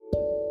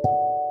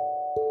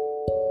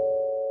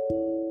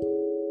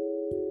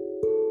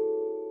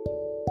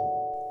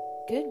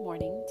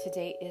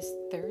Today is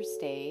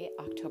Thursday,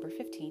 October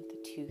 15th,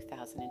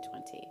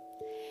 2020.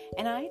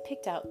 And I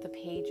picked out the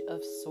Page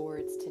of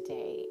Swords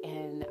today,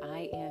 and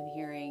I am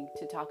here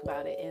to talk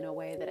about it in a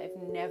way that I've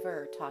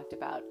never talked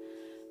about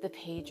the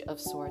Page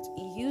of Swords.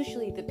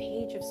 Usually the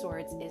Page of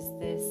Swords is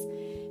this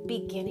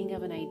beginning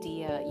of an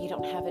idea. You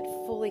don't have it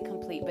fully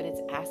complete, but it's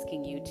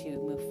asking you to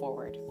move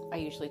forward. I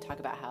usually talk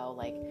about how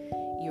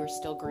you're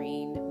still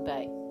green,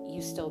 but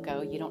you still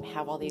go. You don't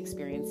have all the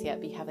experience yet,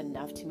 but you have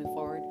enough to move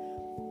forward.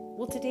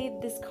 Well, today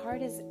this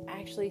card is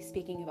actually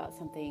speaking about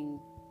something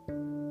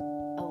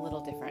a little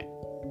different.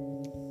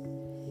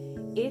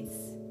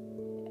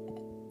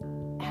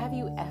 Have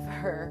you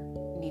ever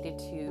needed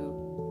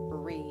to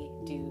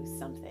redo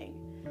something?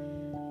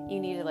 You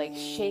need to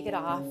shake it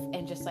off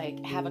and just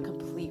have a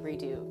complete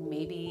redo.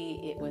 Maybe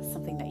it was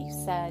something that you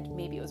said.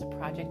 Maybe it was a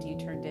project you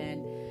turned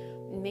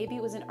in. Maybe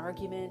it was an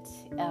argument,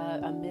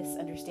 a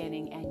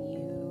misunderstanding, and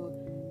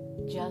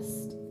you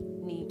just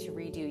need to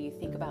redo. You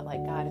think about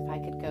God, if I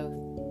could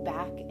go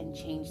back and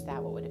change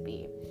that, what would it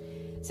be?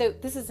 So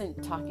this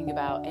isn't talking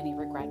about any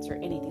regrets or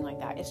anything like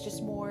that. It's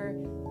just more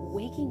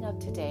waking up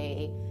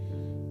today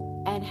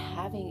and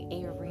having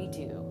a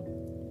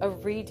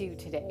redo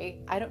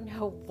today. I don't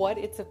know what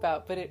it's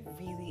about, but it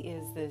really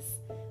is this.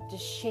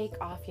 Just shake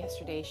off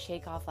yesterday,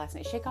 shake off last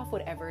night, shake off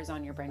whatever is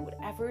on your brain,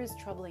 whatever is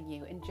troubling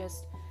you, and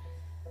just,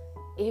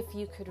 if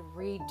you could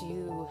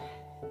redo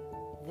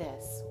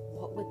this,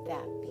 what would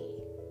that be?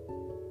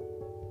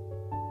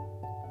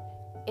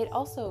 It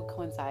also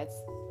coincides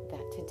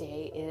that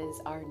today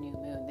is our new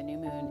moon. The new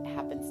moon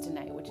happens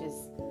tonight, which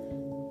is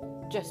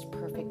just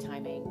perfect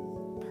timing.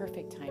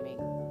 Perfect timing.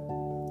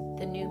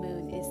 The new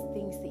moon is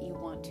things that you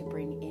want to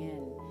bring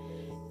in,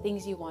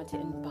 things you want to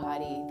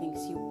embody,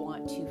 things you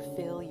want to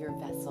fill your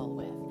vessel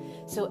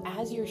with. So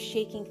as you're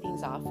shaking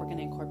things off, we're going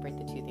to incorporate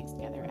the two things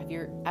together.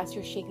 As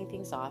you're shaking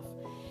things off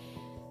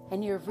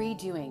and you're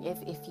redoing,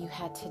 if you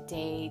had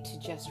today to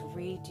just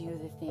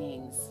redo the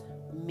things,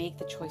 make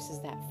the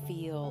choices that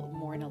feel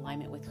more in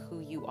alignment with who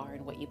you are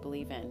and what you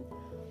believe in.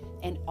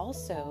 And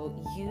also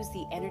use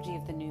the energy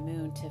of the new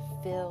moon to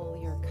fill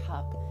your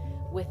cup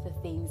with the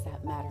things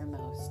that matter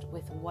most,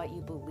 with what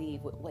you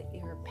believe, with what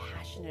you're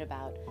passionate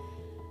about.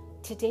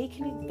 Today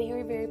can be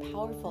very, very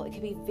powerful. It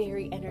can be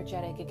very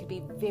energetic. It could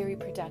be very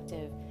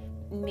productive,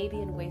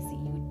 maybe in ways that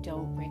you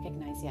don't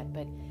recognize yet.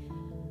 But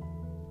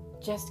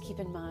just keep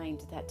in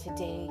mind that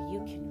today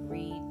you can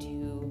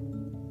redo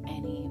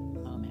any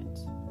moment.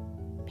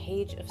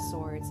 Page of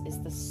Swords is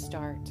the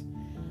start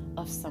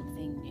of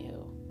something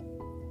new.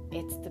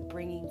 It's the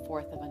bringing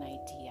forth of an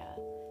idea.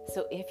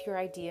 So if your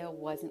idea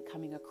wasn't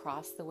coming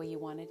across the way you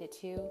wanted it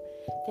to,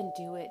 then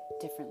do it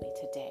differently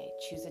today.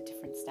 Choose a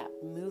different step.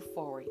 Move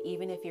forward.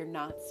 Even if you're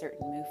not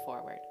certain, move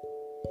forward.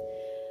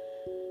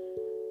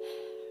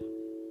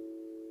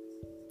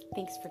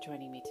 Thanks for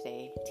joining me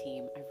today,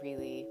 team. I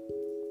really,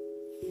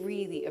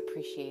 really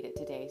appreciate it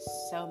today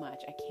so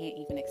much. I can't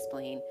even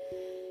explain.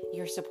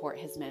 Your support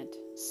has meant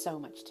so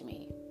much to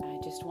me. I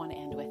just want to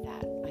end with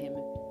that. I am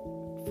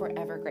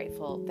forever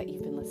grateful that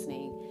you've been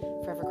listening,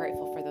 forever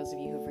grateful for those of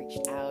you who've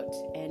reached out,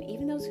 and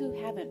even those who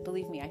haven't.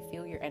 Believe me, I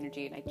feel your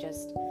energy, and I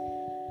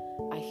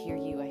hear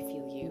you, I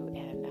feel you,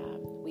 and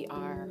we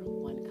are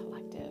one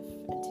collective.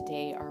 And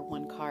today our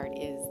one card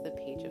is the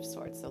Page of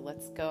Swords. So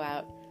let's go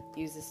out,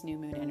 use this new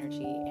moon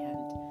energy,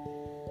 and